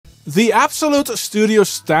The absolute studio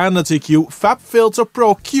standard EQ Fabfilter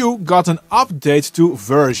Pro-q got an update to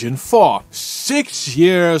version 4, 6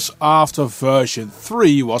 years after version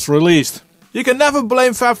 3 was released. You can never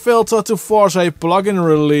blame Fabfilter to force a plugin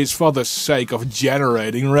release for the sake of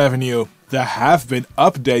generating revenue. There have been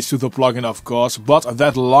updates to the plugin of course, but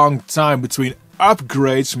that long time between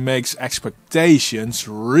upgrades makes expectations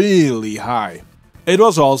really high. It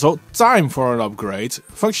was also time for an upgrade.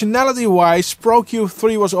 Functionality-wise,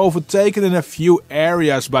 pro-q4 was overtaken in a few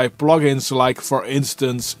areas by plugins like, for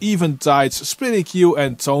instance, Eventide's Split EQ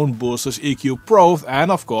and Tone Booster's EQ Pro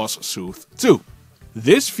and of course soothe2.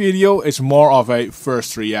 This video is more of a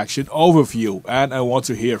first reaction overview and I want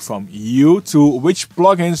to hear from you to which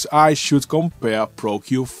plugins I should compare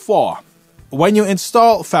pro-q4. When you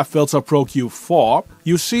install Fabfilter pro-q4,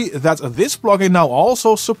 you see that this plugin now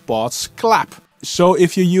also supports clap. So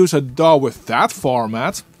if you use a DAW with that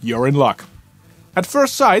format, you're in luck. At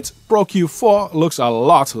first sight, pro-q4 looks a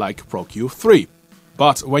lot like pro-q3.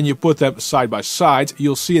 But when you put them side by side,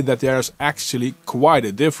 you'll see that there's actually quite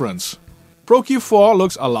a difference. Pro-q4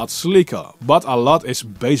 looks a lot sleeker, but a lot is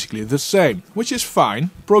basically the same, which is fine.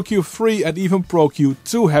 Pro-q3 and even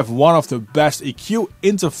pro-q2 have one of the best EQ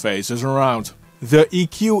interfaces around. The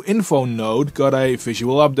EQ info node got a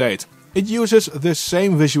visual update. It uses the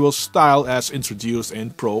same visual style as introduced in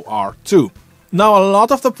Pro-R2. Now a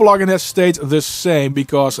lot of the plugin has stayed the same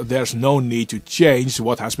because there's no need to change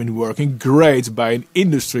what has been working great by an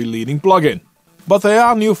industry-leading plugin. But there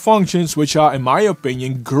are new functions which are in my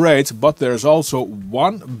opinion great, but there's also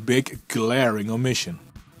one big glaring omission.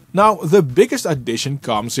 Now the biggest addition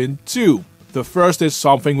comes in two. The first is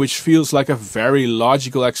something which feels like a very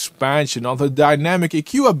logical expansion of the dynamic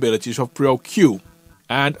EQ abilities of pro-q.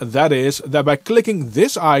 And that is that by clicking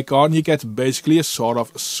this icon you get basically a sort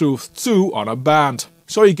of soothe2 on a band.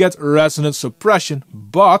 So you get resonance suppression,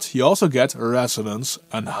 but you also get resonance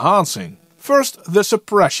enhancing. First, the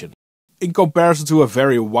suppression. In comparison to a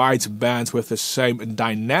very wide band with the same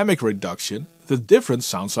dynamic reduction, the difference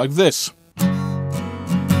sounds like this.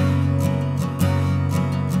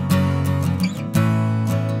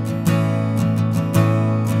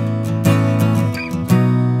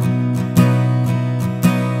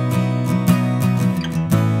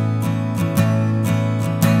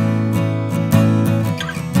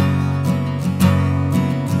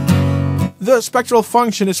 The spectral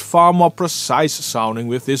function is far more precise sounding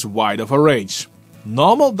with this wide of a range.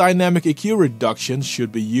 Normal dynamic EQ reduction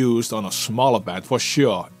should be used on a smaller band for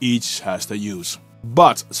sure, each has their use.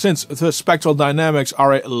 But since the spectral dynamics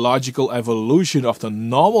are a logical evolution of the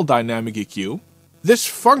normal dynamic EQ, this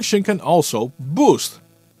function can also boost.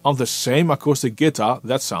 On the same acoustic guitar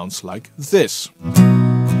that sounds like this.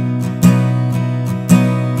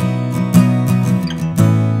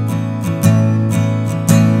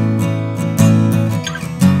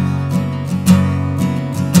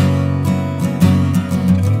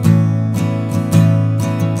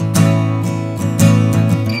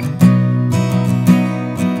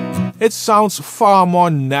 It sounds far more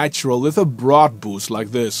natural with a broad boost like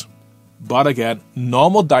this. But again,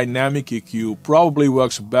 normal dynamic EQ probably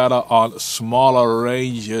works better on smaller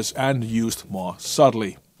ranges and used more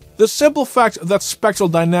subtly. The simple fact that spectral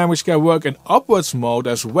dynamics can work in upwards mode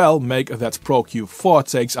as well make that pro-q4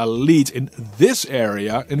 takes a lead in this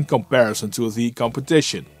area in comparison to the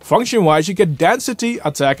competition. Function-wise you get density,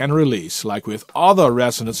 attack and release, like with other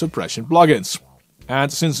resonance suppression plugins. And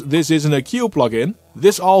since this is an EQ plugin,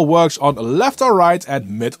 this all works on left or right and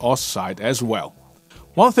mid or side as well.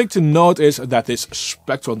 One thing to note is that this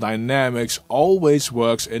spectral dynamics always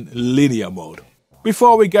works in linear mode.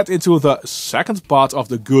 Before we get into the second part of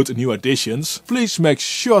the good new additions, please make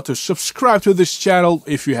sure to subscribe to this channel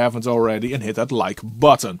if you haven't already and hit that like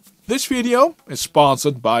button. This video is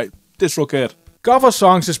sponsored by DistroKid. Cover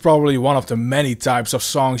songs is probably one of the many types of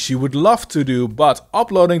songs you would love to do, but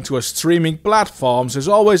uploading to a streaming platforms is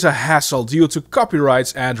always a hassle due to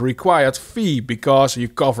copyrights and required fee because you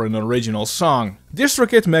cover an original song.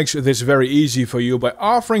 DistroKid makes this very easy for you by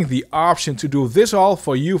offering the option to do this all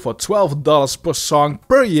for you for $12 per song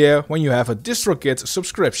per year when you have a DistroKid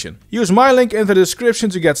subscription. Use my link in the description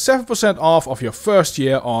to get 7% off of your first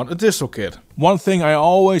year on a DistroKid. One thing I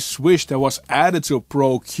always wish that was added to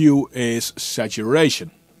pro-q is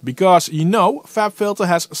saturation. Because you know, Fabfilter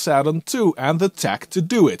has Saturn 2 and the tech to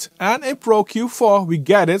do it. And in pro-q4 we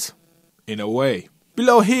get it, in a way.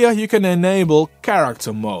 Below here you can enable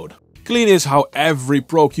character mode. Clean is how every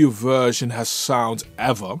pro-q version has sound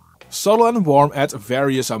ever. Subtle and warm at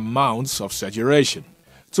various amounts of saturation.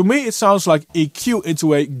 To me it sounds like EQ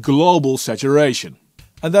into a global saturation.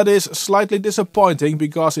 And that is slightly disappointing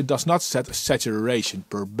because it does not set saturation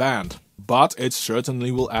per band. But it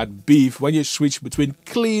certainly will add beef when you switch between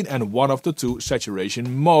clean and one of the two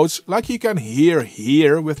saturation modes, like you can hear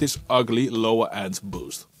here with this ugly lower end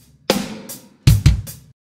boost.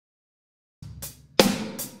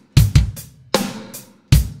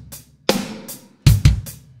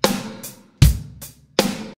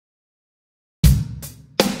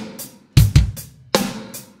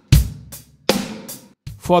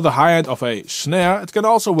 For the high end of a snare, it can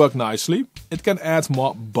also work nicely. It can add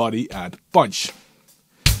more body and punch.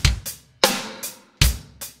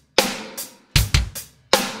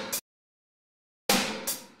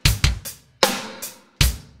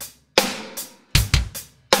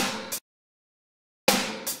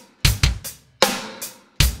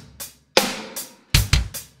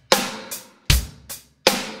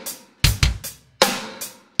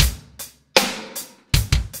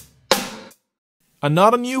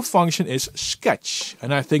 Another new function is sketch,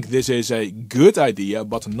 and I think this is a good idea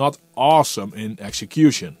but not awesome in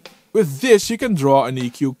execution. With this you can draw an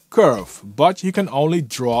EQ curve, but you can only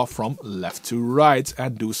draw from left to right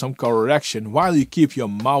and do some correction while you keep your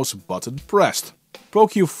mouse button pressed.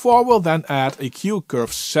 Pro-q4 will then add EQ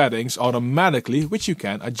curve settings automatically, which you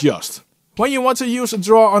can adjust. When you want to use a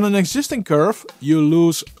draw on an existing curve, you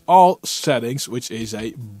lose all settings, which is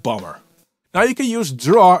a bummer. Now you can use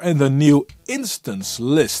draw in the new instance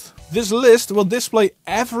list. This list will display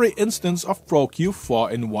every instance of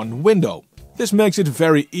pro-q4 in one window. This makes it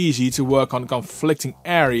very easy to work on conflicting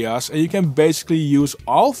areas, and you can basically use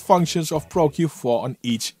all functions of pro-q4 on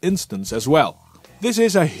each instance as well. This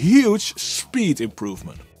is a huge speed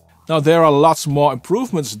improvement. Now there are lots more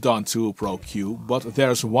improvements done to pro-q, but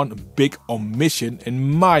there's one big omission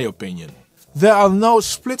in my opinion. There are no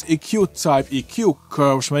split EQ type EQ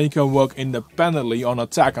curves where you can work independently on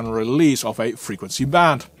attack and release of a frequency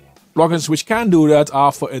band. Plugins which can do that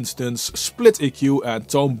are, for instance, Split EQ and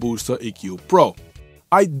Tone Booster EQ Pro.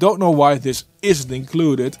 I don't know why this isn't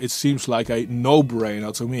included, it seems like a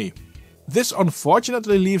no-brainer to me. This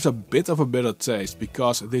unfortunately leaves a bit of a bitter taste,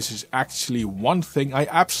 because this is actually one thing I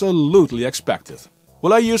absolutely expected.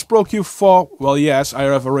 Will I use pro-q4? Well, yes, I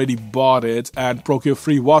have already bought it, and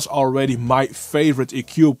pro-q3 was already my favorite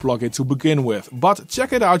EQ plugin to begin with, but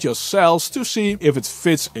check it out yourselves to see if it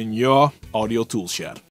fits in your audio toolshed.